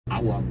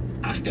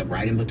I step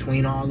right in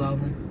between all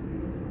of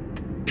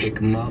them, pick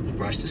him up,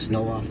 brush the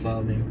snow off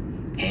of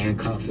him,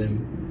 handcuff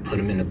him, put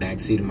him in the back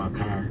seat of my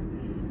car,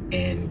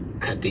 and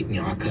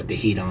I cut the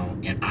heat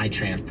on, and I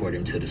transport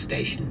him to the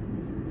station.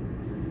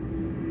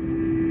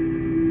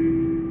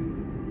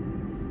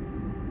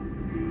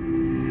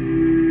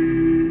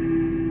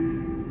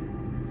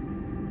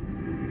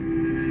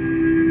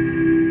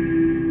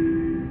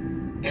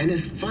 And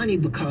it's funny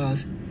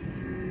because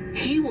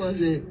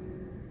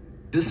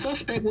the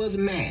suspect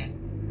wasn't mad.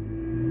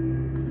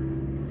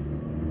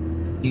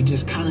 You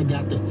just kind of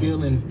got the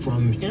feeling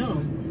from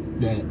him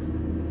that,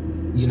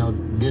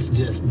 this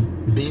just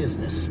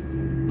business.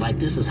 Like,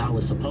 this is how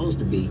it's supposed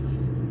to be.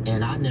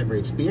 And I never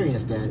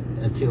experienced that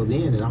until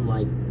then. And I'm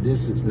like,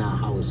 this is not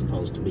how it's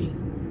supposed to be.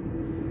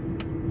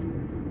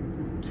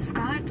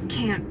 Scott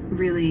can't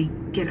really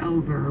get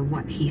over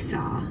what he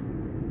saw.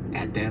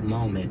 At that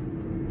moment,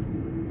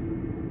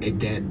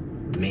 that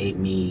made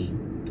me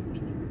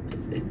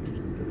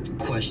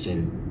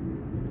question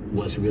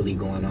what's really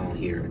going on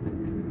here.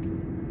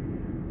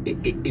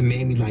 It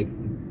made me like,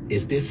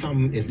 is this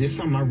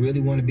something I really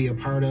want to be a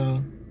part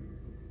of?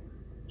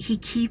 He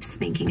keeps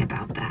thinking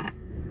about that.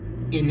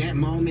 In that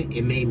moment,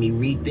 it made me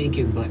rethink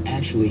it, but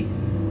actually,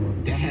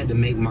 that had to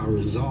make my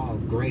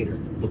resolve greater,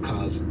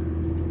 because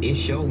it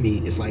showed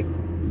me it's like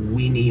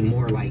we need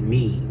more like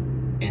me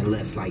and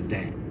less like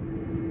that.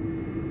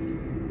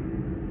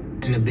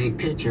 In the big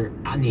picture,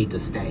 I need to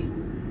stay.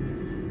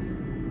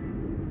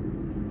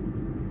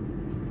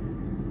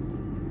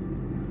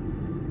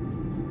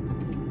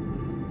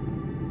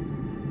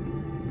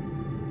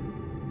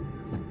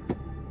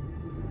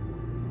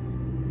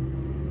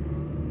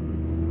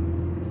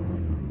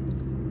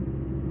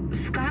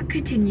 Scott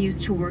continues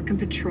to work in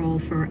patrol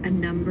for a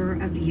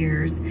number of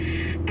years,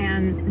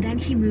 and then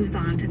he moves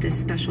on to this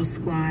special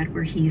squad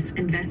where he's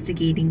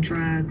investigating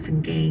drugs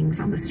and gangs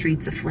on the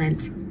streets of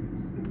Flint.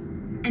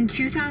 In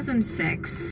 2006,